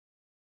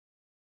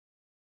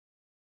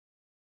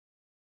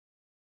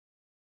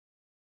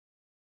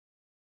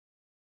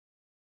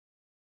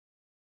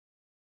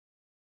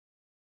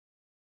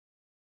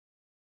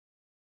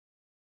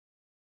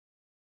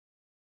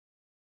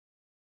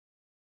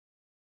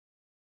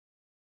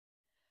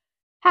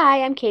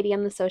Hi, I'm Katie.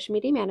 I'm the social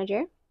media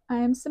manager,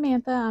 I'm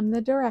Samantha. I'm the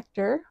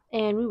director.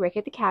 and we work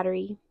at the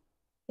Cattery.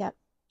 Yep.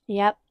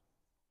 Yep.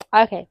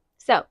 Okay,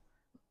 so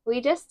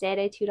we just did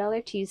a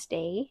 $2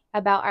 Tuesday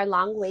about our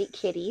long wait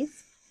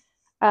kitties.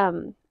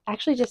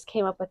 Actually just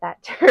came up with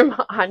that term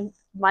on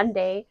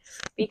Monday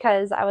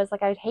because I was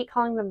like, I hate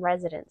calling them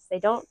residents.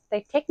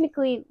 They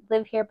technically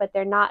live here, but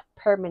they're not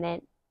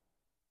permanent.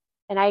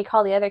 And I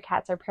call the other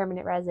cats our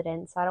permanent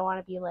residents, so I don't want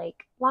to be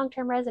like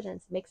long-term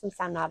residents. It makes them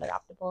sound not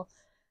adoptable.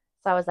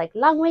 So I was like,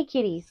 long wait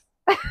kitties.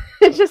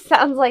 It just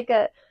sounds like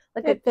a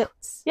It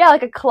fits. yeah,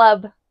 like a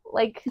club.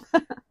 Like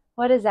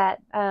what is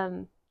that?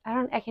 I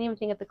can't even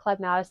think of the club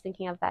now. I was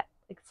thinking of that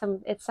like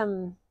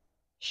some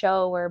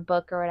show or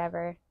book or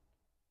whatever.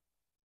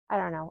 I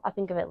don't know. I'll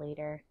think of it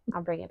later.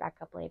 I'll bring it back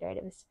up later.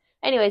 It was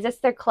anyways, that's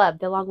their club,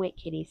 the long wait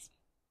kitties.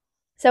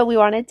 So we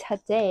wanted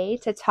today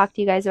to talk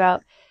to you guys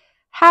about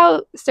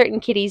how certain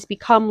kitties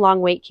become long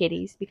wait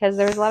kitties because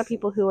there was a lot of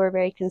people who were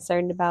very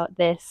concerned about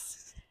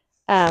this.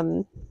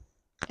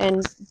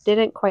 And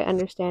didn't quite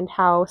understand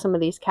how some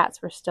of these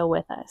cats were still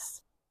with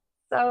us.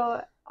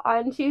 So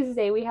on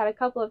Tuesday, we had a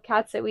couple of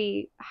cats that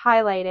we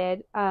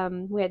highlighted.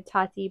 We had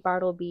Tati,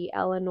 Bartleby,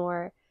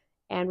 Eleanor,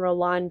 and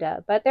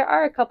Rolanda. But there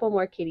are a couple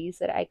more kitties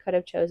that I could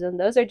have chosen.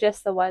 Those are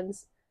just the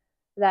ones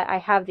that I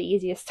have the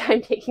easiest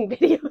time taking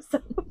videos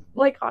of,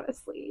 like,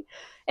 honestly.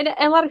 And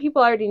a lot of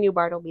people already knew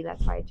Bartleby.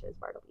 That's why I chose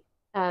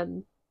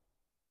Bartleby.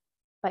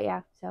 But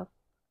yeah, so.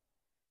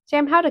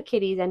 Jam, how do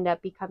kitties end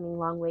up becoming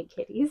long wait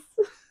kitties?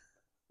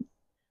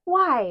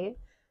 Why?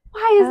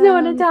 Why has no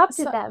one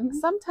adopted them?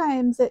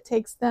 Sometimes it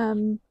takes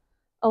them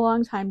a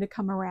long time to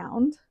come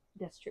around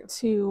That's true.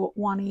 to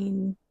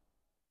wanting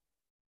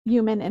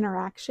human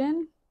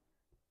interaction.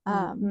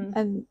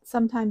 And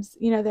sometimes,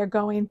 they're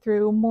going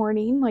through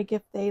mourning, like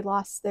if they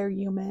lost their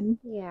human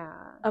Yeah.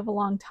 of a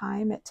long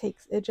time,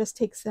 it just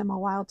takes them a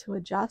while to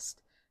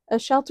adjust. A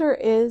shelter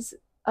is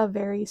a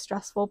very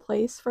stressful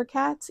place for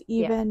cats,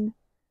 even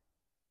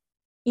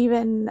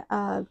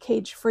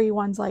cage-free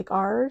ones like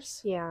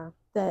ours. Yeah.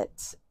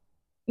 That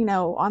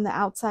on the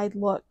outside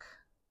look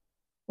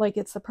like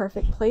it's the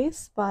perfect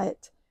place,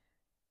 but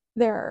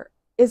there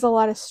is a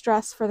lot of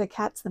stress for the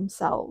cats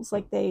themselves.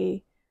 Like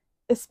they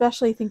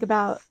especially think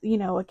about,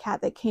 a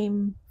cat that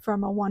came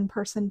from a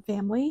one-person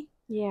family.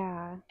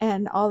 Yeah.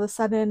 And all of a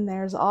sudden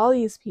there's all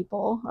these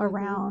people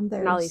around.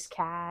 And all these There's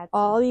cats.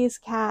 all these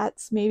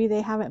cats. Maybe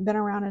they haven't been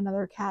around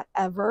another cat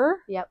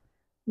ever. Yep.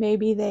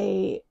 Maybe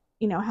they,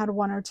 had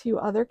one or two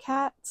other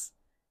cats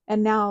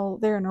and now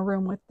they're in a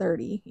room with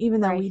 30. Even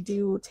though we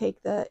do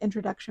take the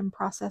introduction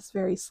process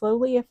very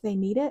slowly if they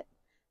need it,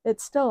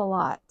 it's still a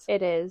lot.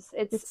 It is.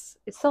 It's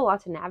still a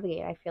lot to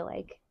navigate, I feel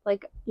like.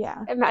 Like,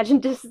 yeah.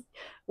 Imagine just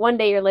one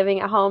day you're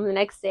living at home, the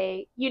next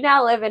day you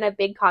now live in a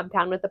big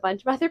compound with a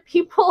bunch of other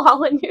people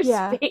all in your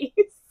space.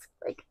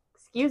 Like,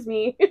 excuse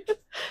me.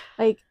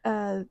 Like,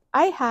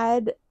 I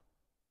had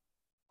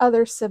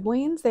other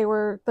siblings. They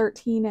were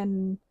 13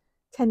 and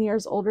 10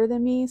 years older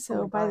than me.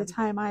 So by the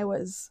time I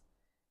was,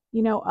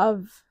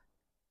 of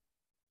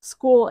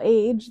school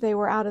age, they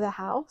were out of the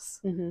house.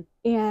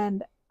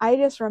 And I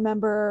just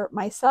remember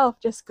myself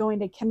just going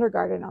to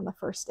kindergarten on the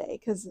first day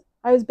because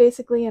I was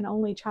basically an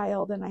only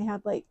child and I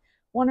had like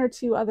one or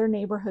two other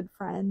neighborhood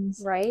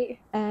friends. Right.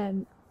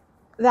 And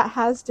that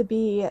has to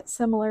be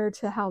similar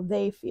to how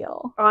they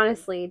feel.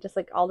 Honestly, just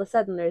like all of a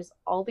sudden there's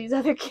all these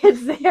other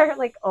kids there.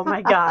 Like, oh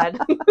my God.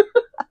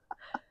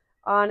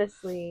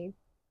 Honestly.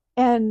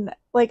 And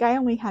like I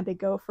only had to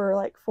go for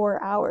like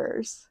 4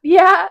 hours.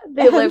 Yeah,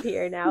 they live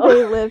here now.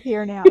 They live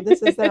here now.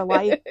 This is their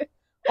life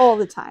all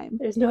the time.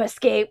 There's no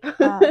escape.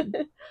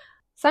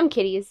 Some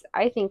kitties,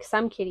 I think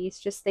some kitties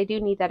just they do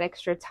need that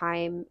extra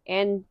time,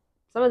 and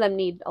some of them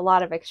need a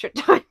lot of extra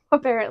time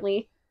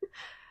apparently.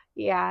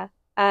 Yeah.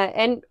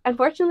 And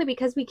unfortunately,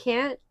 because we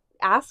can't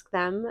ask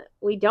them,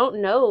 we don't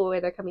know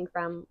where they're coming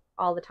from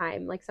all the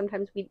time. Like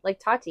sometimes like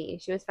Tati,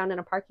 she was found in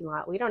a parking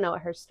lot. We don't know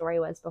what her story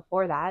was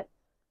before that.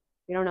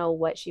 We don't know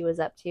what she was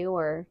up to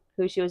or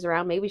who she was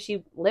around. Maybe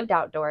she lived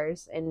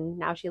outdoors and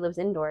now she lives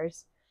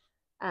indoors.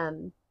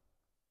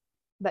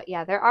 But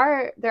yeah, there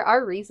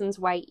are reasons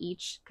why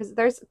each, because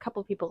there's a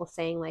couple people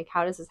saying like,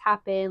 how does this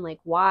happen? Like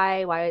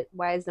why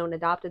has no one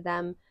adopted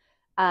them?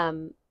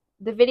 The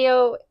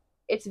video,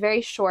 it's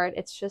very short.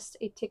 It's just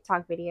a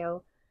TikTok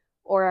video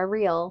or a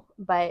reel,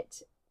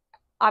 but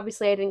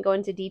obviously I didn't go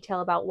into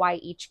detail about why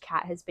each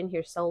cat has been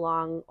here so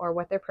long or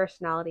what their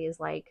personality is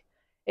like.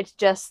 It's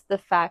just the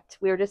fact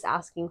we were just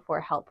asking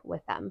for help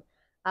with them.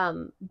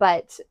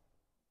 But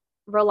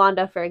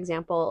Rolanda, for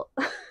example,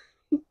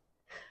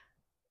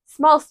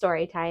 small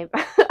story time.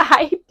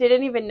 I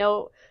didn't even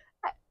know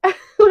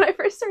when I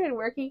first started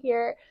working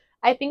here.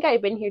 I think I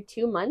had been here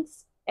 2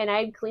 months and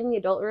I had cleaned the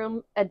adult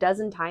room a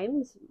dozen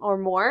times or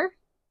more.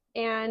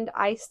 And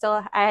I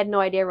had no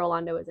idea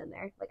Rolanda was in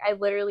there. Like, I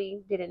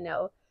literally didn't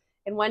know.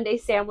 And one day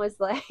Sam was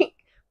like,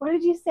 what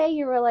did you say?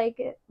 You were like,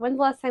 when's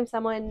the last time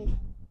someone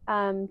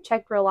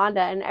checked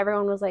Rolanda? And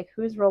everyone was like,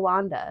 who's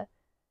Rolanda?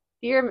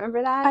 Do you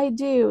remember that? I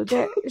do.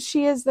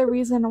 She is the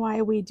reason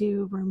why we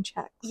do room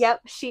checks.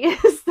 Yep, she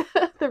is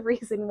the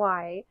reason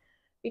why.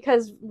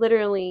 Because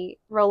literally,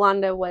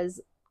 Rolanda was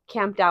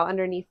camped out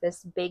underneath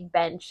this big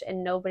bench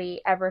and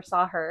nobody ever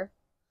saw her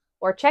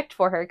or checked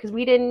for her because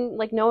we didn't,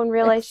 like, no one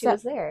realized she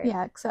was there.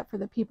 Yeah, except for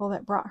the people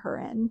that brought her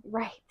in.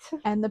 Right.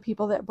 And the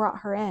people that brought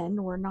her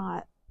in were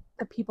not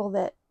the people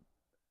that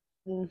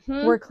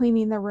were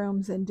cleaning the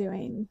rooms and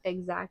doing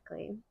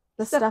exactly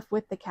the stuff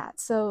with the cat.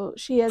 So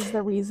she is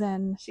the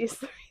reason. She's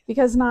the reason.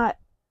 Because not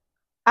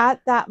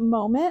at that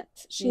moment,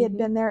 she had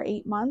been there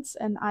 8 months,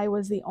 and I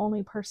was the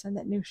only person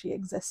that knew she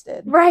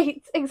existed.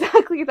 Right,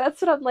 exactly.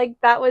 That's what I'm like.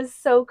 That was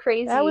so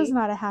crazy. That was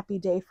not a happy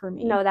day for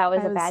me. No, that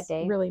was a bad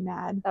day. Really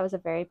mad. That was a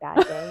very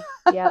bad day.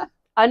 Yep.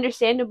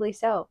 Understandably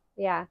so.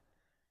 Yeah.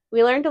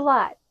 We learned a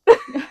lot.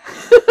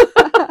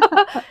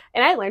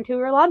 And I learned who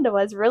Rolanda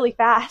was really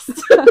fast.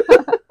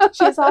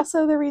 She's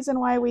also the reason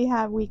why we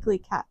have weekly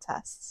cat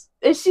tests.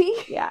 Is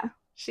she? Yeah.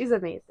 She's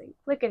amazing.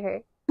 Look at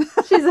her.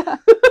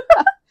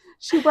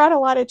 She brought a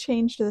lot of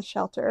change to the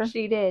shelter.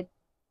 She did.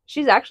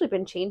 She's actually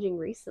been changing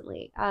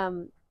recently.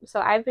 So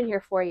I've been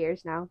here 4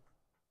 years now.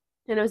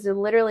 And it was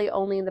literally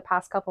only in the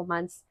past couple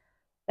months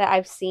that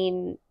I've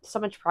seen so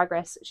much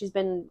progress. She's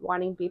been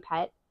wanting to be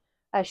pet.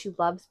 She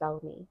loves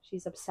Bellamy.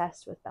 She's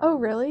obsessed with Bellamy. Oh,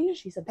 really?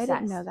 She's obsessed. I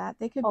didn't know that.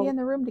 They could be in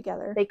the room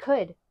together. They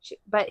could.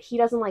 But he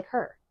doesn't like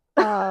her.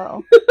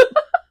 Oh.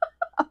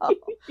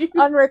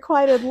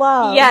 Unrequited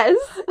love. Yes.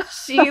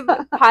 She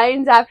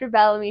pines after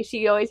Bellamy.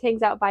 She always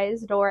hangs out by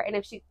his door. And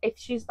if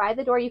she's by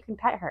the door, you can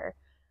pet her.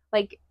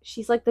 Like,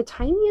 she's like the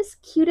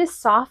tiniest,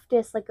 cutest,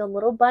 softest, like a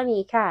little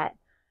bunny cat.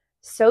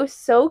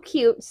 So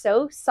cute,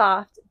 so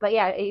soft. But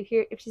yeah,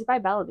 if she's by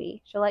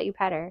Bellamy, she'll let you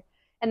pet her.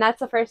 And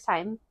that's the first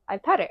time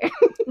I've pet her.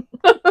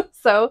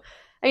 So,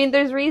 I mean,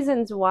 there's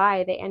reasons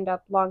why they end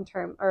up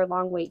long-term or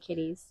long-wait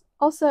kitties.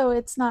 Also,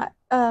 it's not,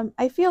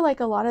 I feel like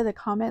a lot of the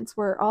comments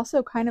were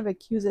also kind of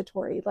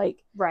accusatory.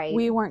 Like, right.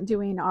 We weren't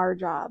doing our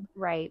job.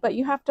 Right. But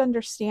you have to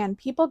understand,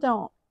 people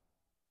don't,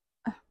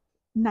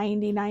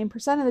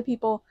 99% of the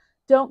people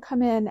don't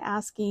come in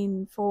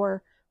asking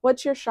for,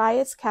 what's your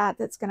shyest cat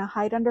that's going to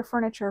hide under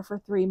furniture for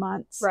 3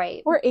 months?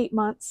 Right. Or 8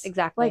 months.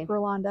 Exactly. Like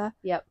Rolanda.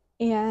 Yep.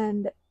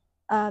 And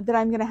that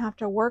I'm going to have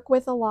to work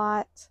with a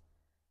lot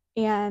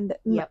and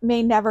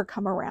may never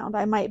come around.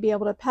 I might be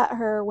able to pet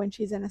her when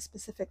she's in a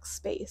specific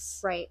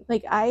space. Right.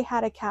 Like, I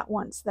had a cat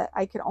once that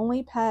I could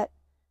only pet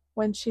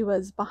when she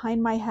was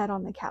behind my head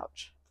on the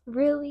couch.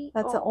 Really?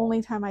 That's the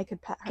only time I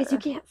could pet her. Because you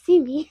can't see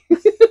me.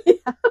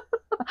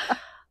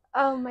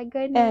 Oh my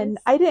goodness. And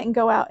I didn't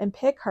go out and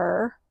pick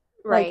her.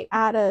 Right. Like,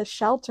 at a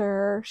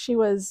shelter. She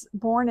was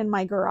born in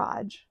my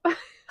garage.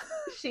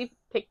 She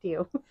picked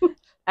you.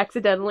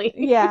 Accidentally.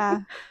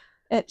 Yeah.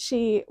 And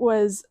she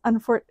was,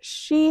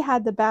 she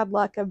had the bad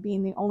luck of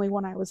being the only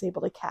one I was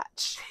able to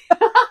catch.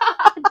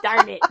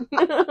 Darn it.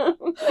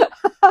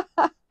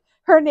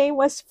 Her name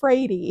was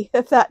Frady,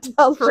 if that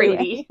tells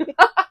Frady. you.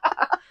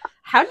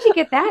 How'd you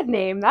get that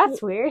name?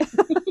 That's weird.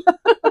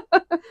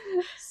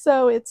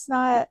 So it's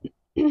not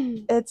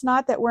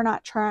that we're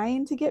not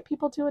trying to get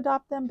people to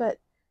adopt them, but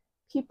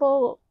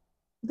people,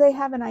 they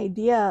have an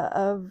idea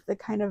of the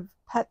kind of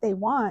pet they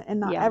want, and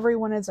not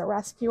everyone is a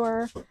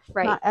rescuer.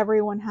 Right. Not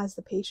everyone has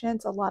the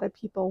patience. A lot of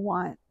people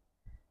want,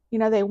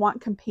 they want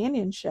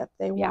companionship.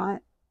 They don't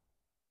want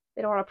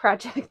a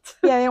project.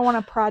 Yeah, they want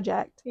a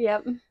project.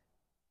 Yep.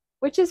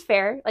 Which is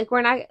fair. Like,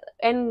 we're not,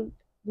 and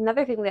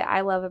another thing that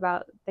I love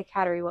about the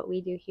cattery, what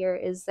we do here,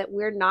 is that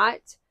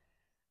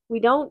we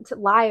don't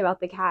lie about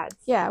the cats.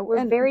 Yeah.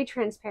 We're very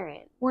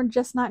transparent. We're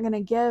just not going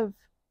to give.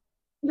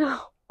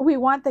 No. We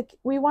want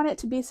it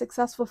to be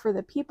successful for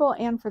the people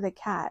and for the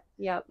cat.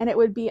 Yep. And it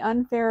would be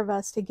unfair of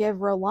us to give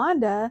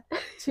Rolanda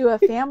to a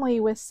family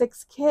with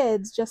 6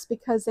 kids just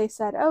because they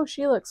said, "Oh,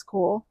 she looks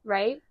cool."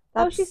 Right?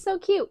 Oh, she's so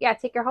cute. Yeah,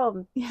 take her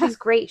home. Yeah. She's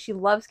great. She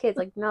loves kids.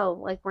 Like, no,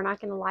 like, we're not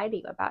going to lie to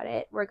you about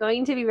it. We're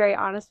going to be very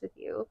honest with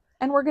you.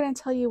 And we're going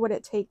to tell you what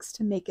it takes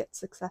to make it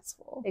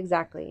successful.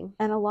 Exactly.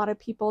 And a lot of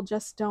people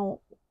just don't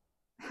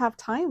have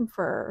time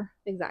for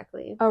a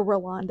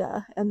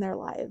Rolanda in their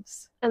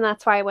lives. And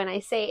that's why when I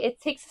say it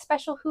takes a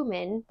special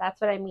human,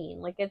 that's what I mean.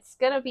 Like, it's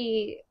gonna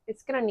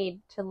need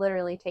to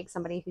literally take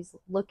somebody who's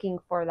looking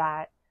for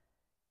that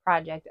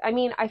project. I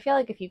mean, I feel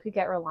like if you could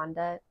get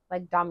Rolanda,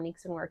 like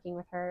Dominique's been working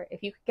with her,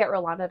 if you could get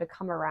Rolanda to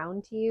come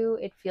around to you,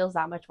 it feels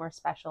that much more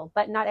special.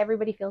 But not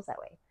everybody feels that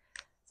way.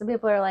 Some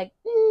people are like,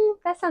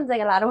 that sounds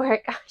like a lot of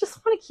work. I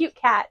just want a cute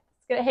cat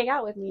that's gonna hang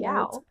out with me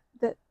now.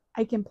 That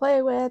I can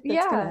play with,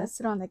 that's gonna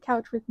sit on the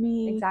couch with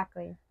me.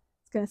 Exactly.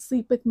 It's gonna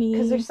sleep with me.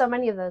 Because there's so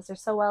many of those. They're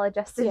so well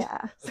adjusted.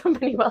 Yeah. So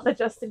many well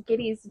adjusted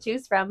kitties to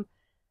choose from.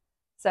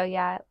 So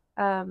yeah.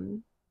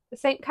 The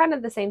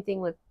same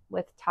thing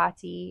with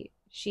Tati.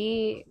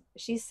 She's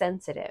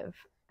sensitive.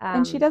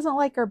 And she doesn't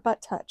like her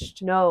butt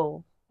touched.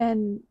 No.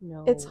 And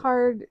it's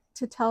hard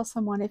to tell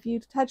someone, if you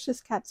touch this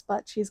cat's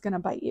butt, she's gonna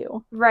bite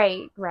you.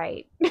 Right.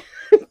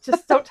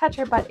 Just don't touch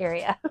her butt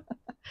area.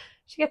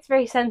 She gets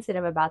very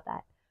sensitive about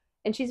that.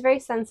 And she's very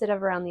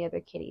sensitive around the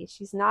other kitties.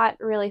 She's not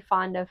really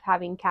fond of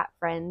having cat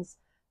friends.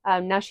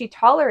 Now, she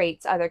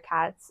tolerates other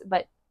cats,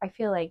 but I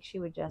feel like she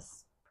would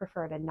just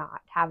prefer to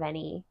not have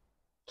any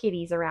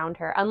kitties around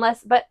her.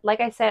 Unless, but like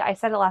I said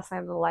it last night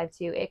on the live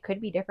too, it could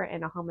be different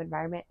in a home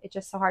environment. It's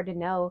just so hard to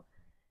know.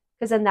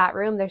 Because in that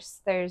room,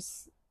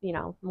 there's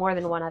more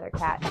than one other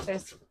cat.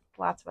 There's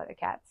lots of other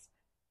cats.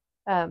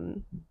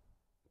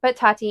 But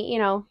Tati,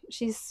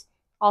 she's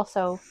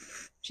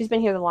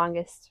been here the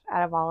longest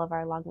out of all of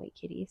our long wait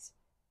kitties.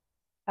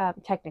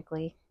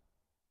 Technically,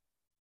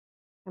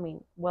 I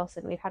mean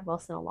we've had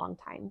Wilson a long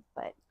time,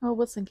 but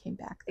Wilson came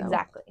back though.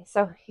 Exactly.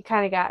 So he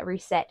kind of got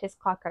reset. His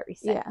clock got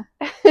reset.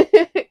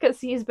 Yeah,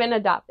 because he's been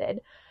adopted.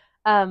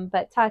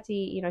 But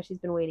Tati, she's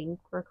been waiting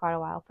for quite a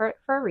while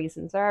for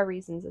reasons. There are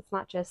reasons. It's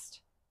not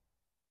just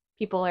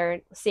people are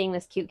seeing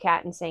this cute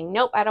cat and saying,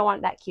 nope, I don't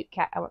want that cute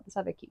cat. I want this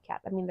other cute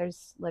cat. I mean,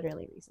 there's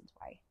literally reasons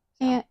why.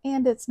 So.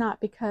 And it's not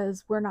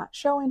because we're not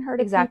showing her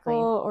to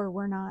people or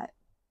we're not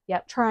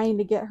trying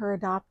to get her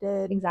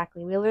adopted.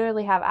 Exactly. We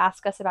literally have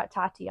Ask Us About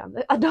Tati on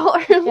the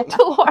adult room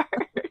tour.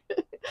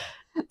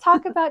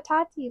 Talk about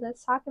Tati.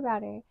 Let's talk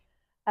about her.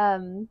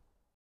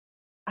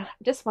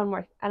 Just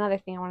another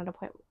thing I wanted to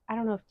point. I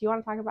don't know do you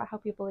want to talk about how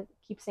people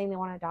keep saying they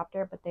want to adopt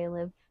her, but they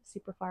live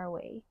super far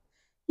away?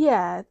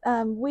 Yeah.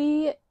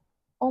 We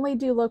only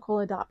do local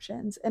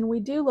adoptions, and we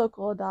do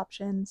local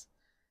adoptions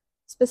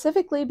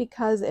specifically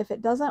because if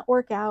it doesn't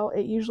work out,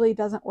 it usually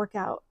doesn't work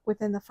out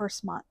within the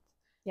first month.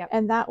 Yep.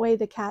 And that way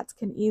the cats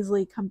can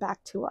easily come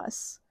back to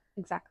us.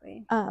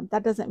 Exactly.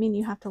 That doesn't mean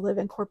you have to live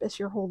in Corpus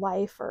your whole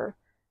life, or,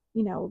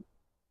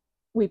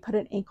 we put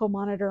an ankle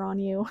monitor on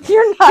you.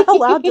 You're not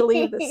allowed to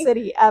leave the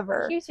city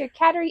ever. Here's your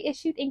cattery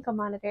issued ankle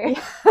monitor.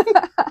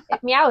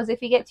 It meows if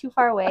you get too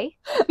far away.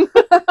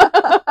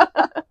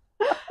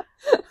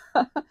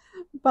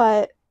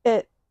 But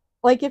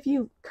if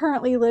you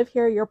currently live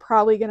here, you're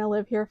probably going to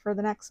live here for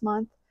the next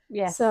month.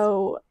 Yes.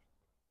 So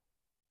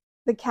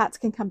the cats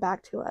can come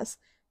back to us.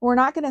 We're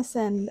not going to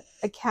send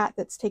a cat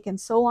that's taken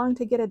so long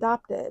to get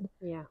adopted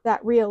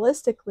that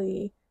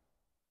realistically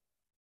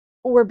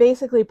we're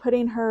basically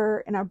putting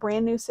her in a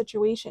brand new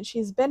situation.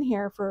 She's been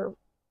here for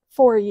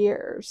 4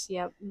 years.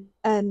 Yep.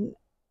 And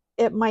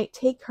it might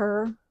take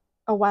her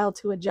a while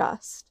to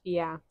adjust.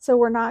 Yeah. So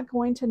we're not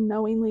going to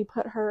knowingly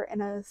put her in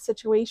a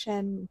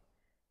situation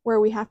where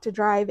we have to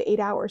drive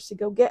 8 hours to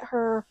go get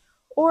her,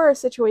 or a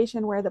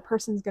situation where the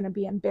person's going to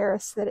be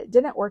embarrassed that it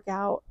didn't work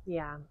out.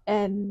 Yeah.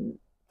 And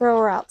throw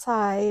her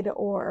outside,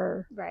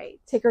 or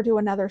take her to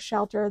another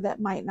shelter that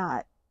might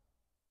not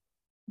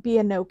be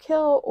a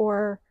no-kill,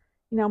 or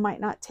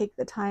might not take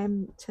the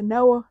time to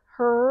know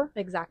her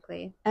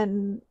exactly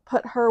and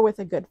put her with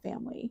a good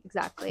family.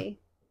 Exactly.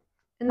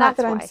 And not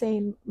that I'm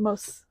saying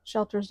most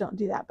shelters don't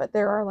do that, but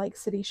there are like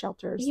city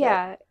shelters.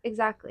 Yeah,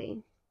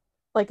 exactly.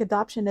 Like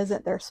adoption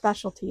isn't their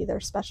specialty. Their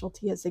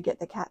specialty is to get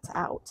the cats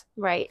out.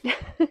 Right.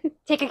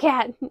 Take a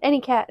cat, any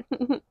cat.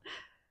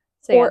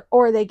 So,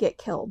 or they get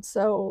killed.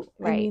 So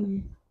right. I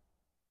mean,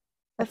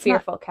 a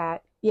fearful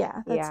cat.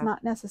 Yeah, that's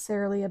not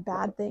necessarily a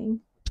bad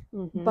thing,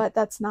 but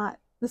that's not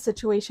the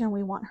situation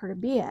we want her to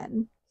be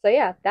in. So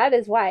yeah, that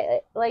is why,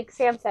 like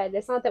Sam said,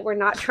 it's not that we're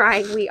not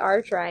trying, we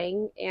are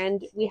trying.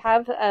 And we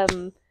have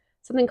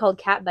something called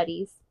Cat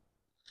Buddies,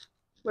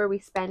 where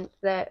we have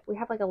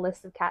like a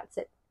list of cats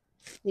that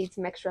need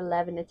some extra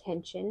love and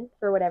attention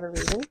for whatever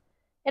reason.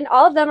 And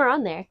all of them are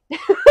on there.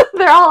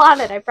 They're all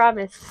on it, I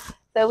promise.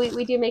 So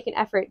we do make an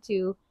effort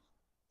to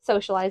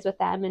socialize with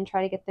them and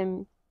try to get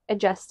them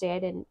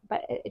adjusted.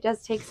 But it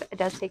does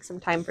take some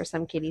time for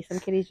some kitties. Some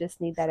kitties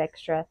just need that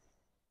extra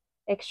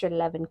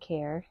love and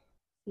care.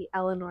 The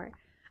Eleanor,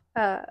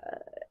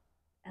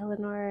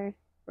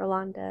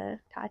 Rolanda,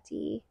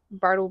 Tati,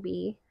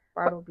 Bartleby.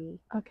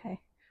 Okay.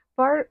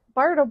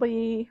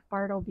 Bartleby.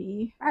 I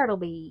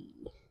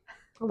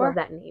love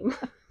that name.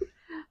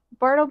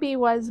 Bartleby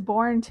was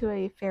born to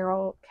a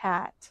feral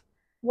cat.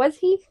 Was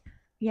he?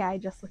 Yeah, I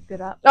just looked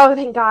it up. Oh,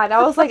 thank God.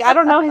 I was like, I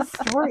don't know his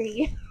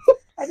story.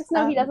 I just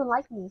know he doesn't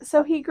like me.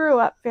 So he grew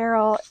up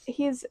feral.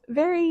 He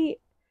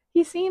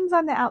seems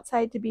on the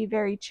outside to be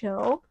very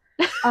chill.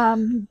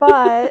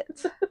 But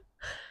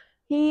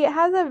he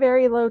has a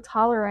very low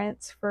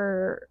tolerance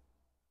for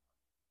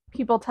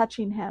people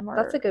touching him.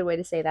 That's a good way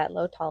to say that,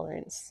 low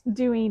tolerance.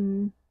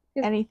 Doing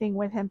anything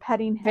with him,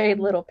 petting him. Very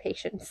little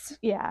patience.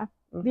 Yeah.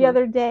 Mm-hmm. The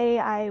other day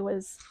I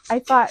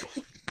thought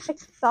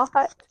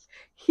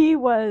he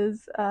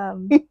was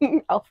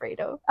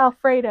Alfredo,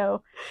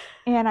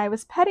 and I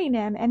was petting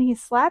him and he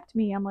slapped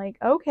me. I'm like,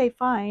 okay,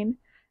 fine.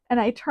 And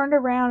I turned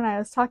around and I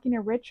was talking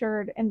to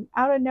Richard, and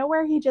out of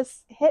nowhere he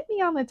just hit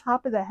me on the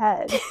top of the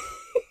head.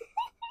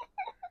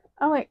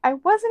 I'm like, I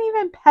wasn't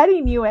even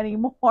petting you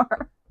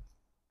anymore.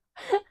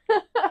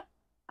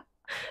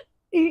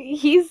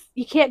 You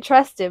can't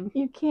trust him.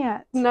 You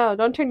can't. No,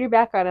 don't turn your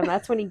back on him.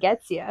 That's when he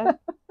gets you.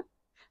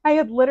 I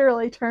had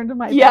literally turned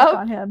my back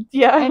on him.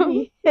 Yeah. And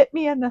he hit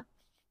me in the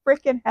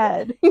freaking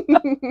head.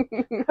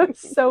 I was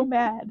so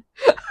mad.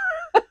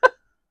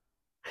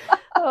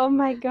 Oh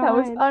my God. That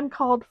was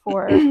uncalled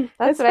for.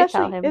 That's what I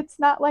tell him. It's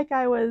not like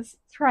I was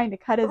trying to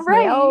cut his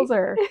nails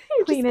or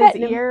clean his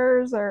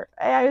ears, or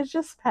I was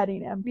just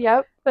petting him.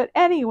 Yep. But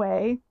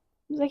anyway.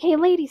 He's like, hey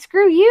lady,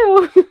 screw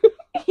you.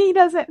 He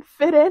doesn't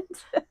fit in.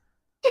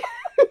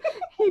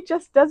 He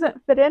just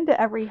doesn't fit into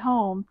every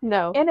home.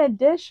 No. In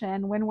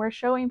addition, when we're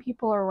showing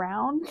people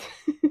around,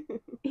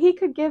 he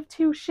could give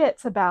two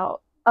shits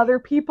about other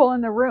people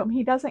in the room.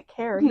 He doesn't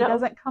care. He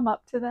doesn't come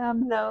up to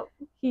them. No.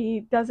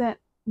 He doesn't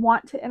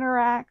want to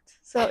interact.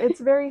 So it's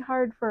very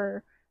hard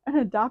for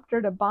an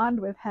adopter to bond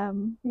with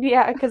him.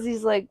 Yeah, because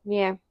he's like,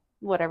 yeah,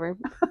 whatever.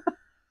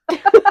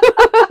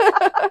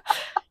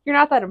 You're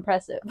not that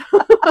impressive.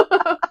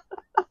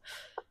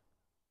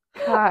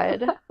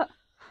 God.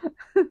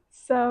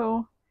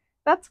 So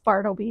that's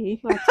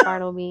Bartleby. That's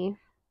Bartleby.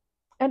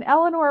 And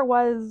Eleanor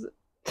was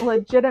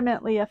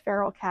legitimately a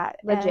feral cat.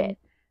 Legit. And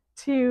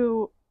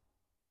to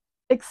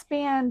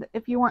expand,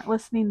 if you weren't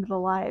listening to the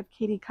live,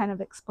 Katie kind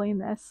of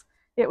explained this.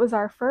 It was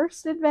our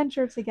first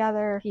adventure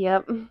together.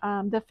 Yep.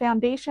 The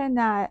foundation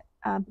that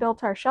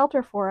built our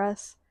shelter for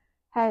us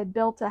had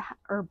bought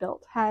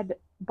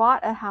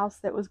a house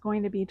that was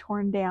going to be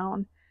torn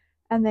down,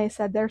 and they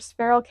said, "There's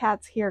feral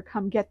cats here.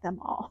 Come get them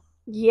all."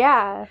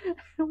 Yeah.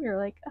 We were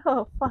like,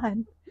 "Oh,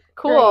 fun,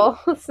 cool."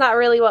 Great. It's not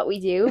really what we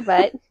do,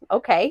 but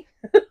okay.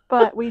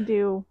 But we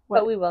do.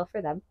 But we will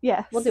for them.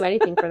 Yes, we'll do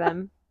anything for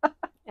them.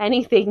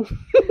 Anything.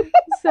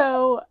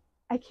 So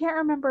I can't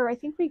remember. I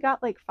think we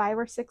got like 5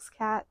 or 6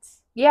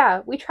 cats.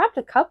 Yeah, we trapped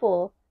a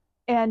couple.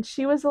 And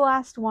she was the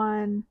last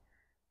one.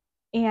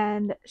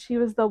 And she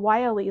was the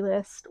wily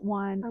list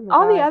one. Oh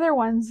all the other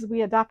ones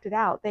we adopted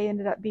out. They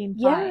ended up being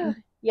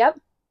fine. Yep.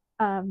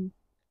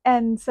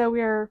 And so we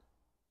were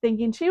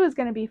thinking she was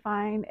going to be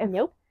fine.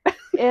 Nope.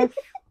 If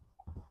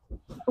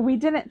we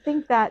didn't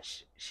think that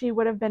she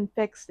would have been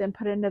fixed and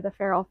put into the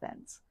feral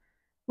fence.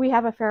 We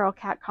have a feral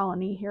cat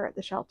colony here at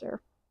the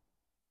shelter.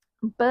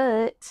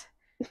 But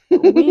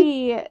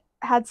we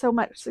had so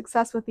much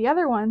success with the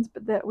other ones,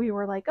 but that we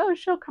were like, oh,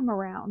 she'll come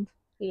around.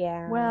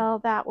 Yeah. Well,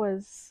 that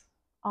was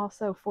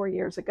also 4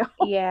 years ago.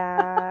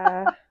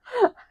 Yeah.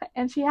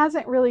 And she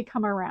hasn't really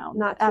come around.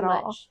 Not at too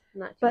all. Much.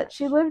 Not too but much.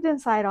 She lived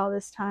inside all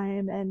this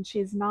time, and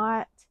she's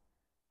not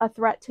a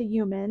threat to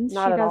humans.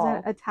 Not she at doesn't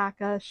all. attack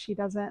us. She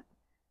doesn't.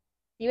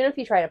 Even if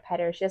you try to pet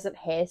her, she doesn't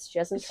hiss. She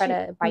doesn't try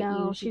to bite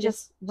you. She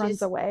just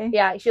runs away.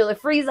 Yeah, she'll either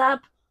freeze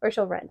up or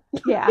she'll run.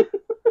 Yeah.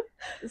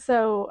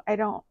 So I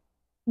don't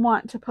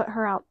want to put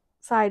her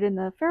outside in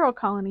the feral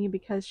colony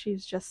because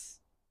she's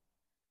just,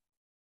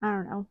 I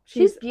don't know.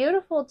 She's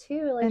beautiful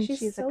too. Like, and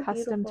she's so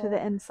accustomed beautiful. to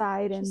the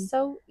inside, and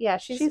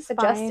she's adjusted.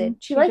 Fine.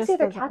 She likes the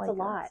other doesn't cats like a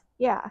lot. us.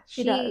 Yeah,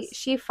 she does.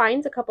 She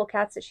finds a couple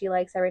cats that she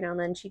likes every now and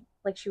then.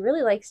 She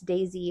really likes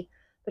Daisy,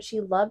 but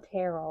she loved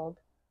Harold.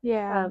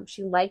 Yeah.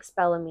 She likes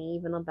Bellamy,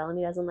 even though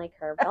Bellamy doesn't like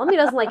her. Bellamy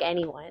doesn't like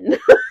anyone.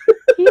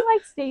 He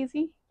likes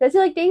Daisy. Does he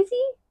like Daisy?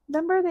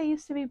 Remember, they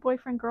used to be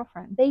boyfriend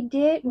girlfriend. They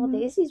did. Well,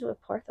 Daisy's with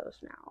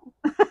Porthos now.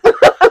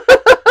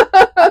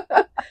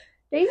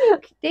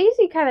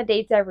 Daisy kind of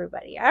dates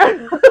everybody. I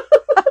don't know.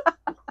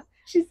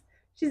 She's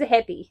a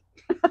hippie.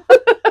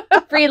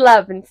 Free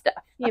love and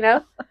stuff, you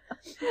know?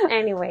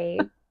 Anyway,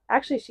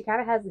 actually, she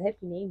kind of has a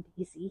hippie name,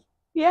 Daisy.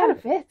 Yeah. Kind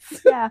of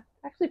fits. Yeah.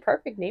 Actually,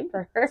 perfect name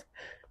for her.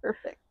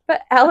 Perfect.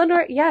 But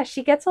Eleanor, yeah,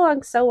 she gets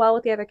along so well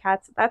with the other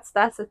cats. That's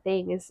the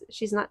thing, is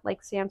she's not,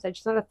 like Sam said,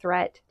 she's not a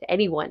threat to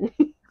anyone.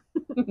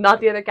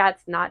 Not the other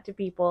cats, not to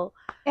people.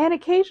 And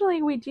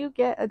occasionally we do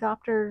get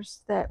adopters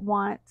that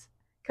want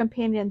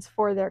companions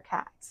for their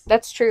cats.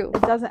 That's true.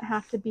 It doesn't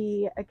have to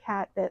be a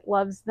cat that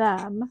loves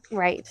them.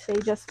 Right. They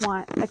just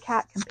want a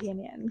cat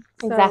companion.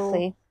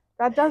 Exactly.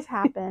 So that does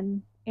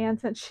happen. And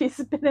since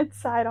she's been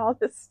inside all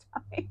this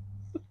time,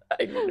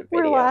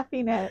 we're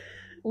laughing at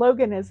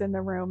Logan is in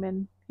the room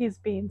and he's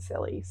being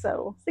silly.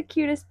 So it's the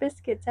cutest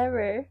biscuits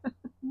ever.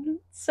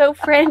 So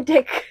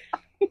frantic.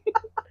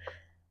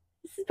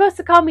 This is supposed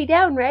to calm me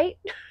down, right?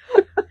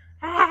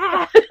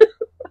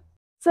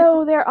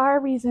 So there are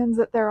reasons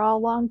that they're all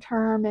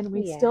long-term, and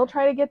we still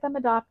try to get them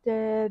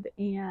adopted,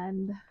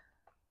 and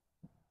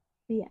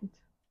the end.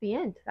 The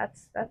end.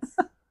 That's that's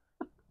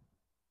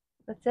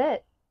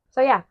it.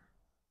 So yeah.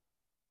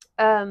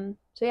 Long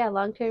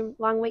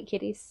wait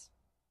kitties.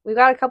 We've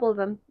got a couple of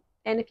them.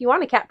 And if you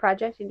want a cat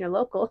project in your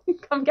local,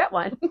 come get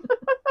one.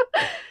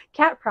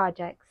 Cat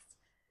projects.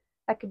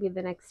 That could be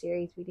the next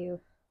series we do.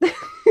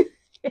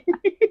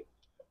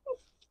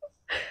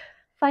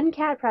 Fun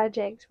cat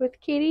project with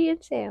Katie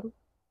and Sam.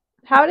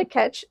 How to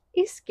catch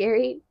a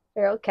scary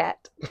feral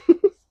cat.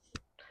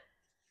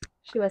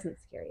 She wasn't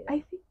scary though.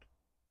 I think,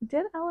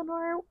 did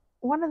Eleanor,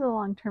 one of the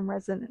long-term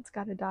residents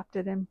got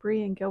adopted, and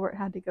Bree and Gilbert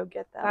had to go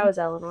get them. That was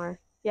Eleanor.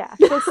 Yeah.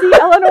 So see,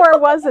 Eleanor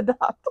was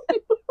adopted.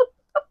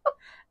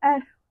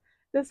 And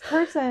this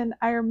person,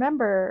 I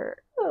remember,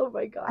 oh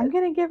my god, I'm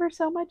going to give her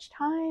so much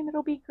time.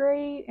 It'll be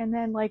great. And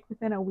then like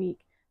within a week,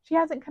 she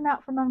hasn't come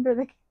out from under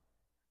the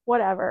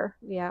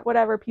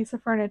whatever piece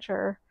of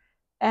furniture.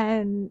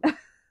 And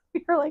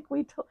we were like,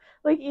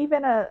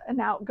 even an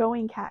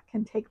outgoing cat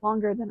can take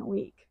longer than a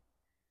week.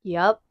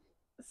 Yep.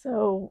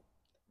 So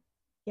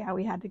yeah,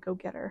 we had to go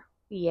get her.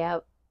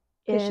 Yep.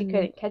 Because she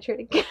couldn't catch her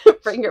to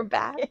bring her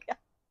back.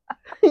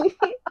 Yeah.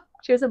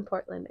 She was in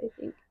Portland, I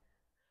think.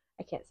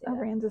 I can't say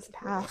Aransas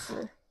Pass.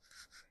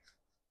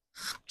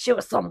 She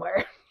was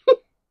somewhere.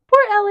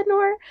 Poor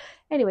Eleanor.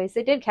 Anyways,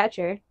 they did catch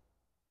her. I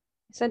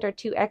sent our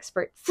 2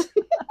 experts.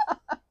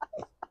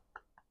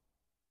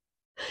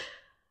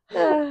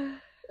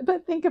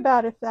 But think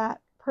about if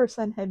that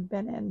person had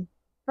been in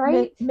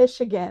Right?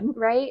 Michigan.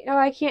 Right? Oh,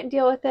 I can't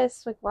deal with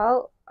this. Like,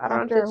 well, I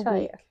don't After have to tell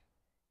you. week.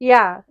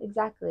 Yeah,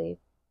 exactly.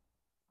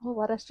 Well,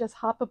 let us just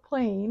hop a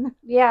plane.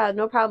 Yeah,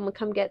 no problem.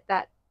 Come get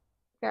that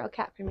feral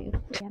cat from you.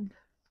 And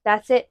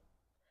That's it.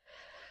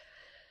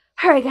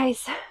 All right,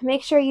 guys.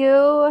 Make sure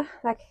you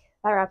that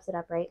wraps it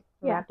up, right?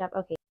 Yeah. Wrapped up.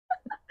 Okay.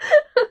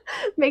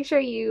 Make sure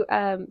you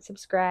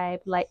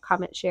subscribe, like,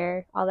 comment,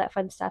 share, all that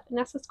fun stuff, and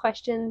ask us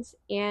questions.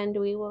 And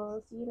we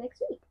will see you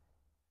next week.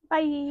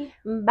 bye.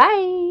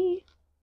 Bye.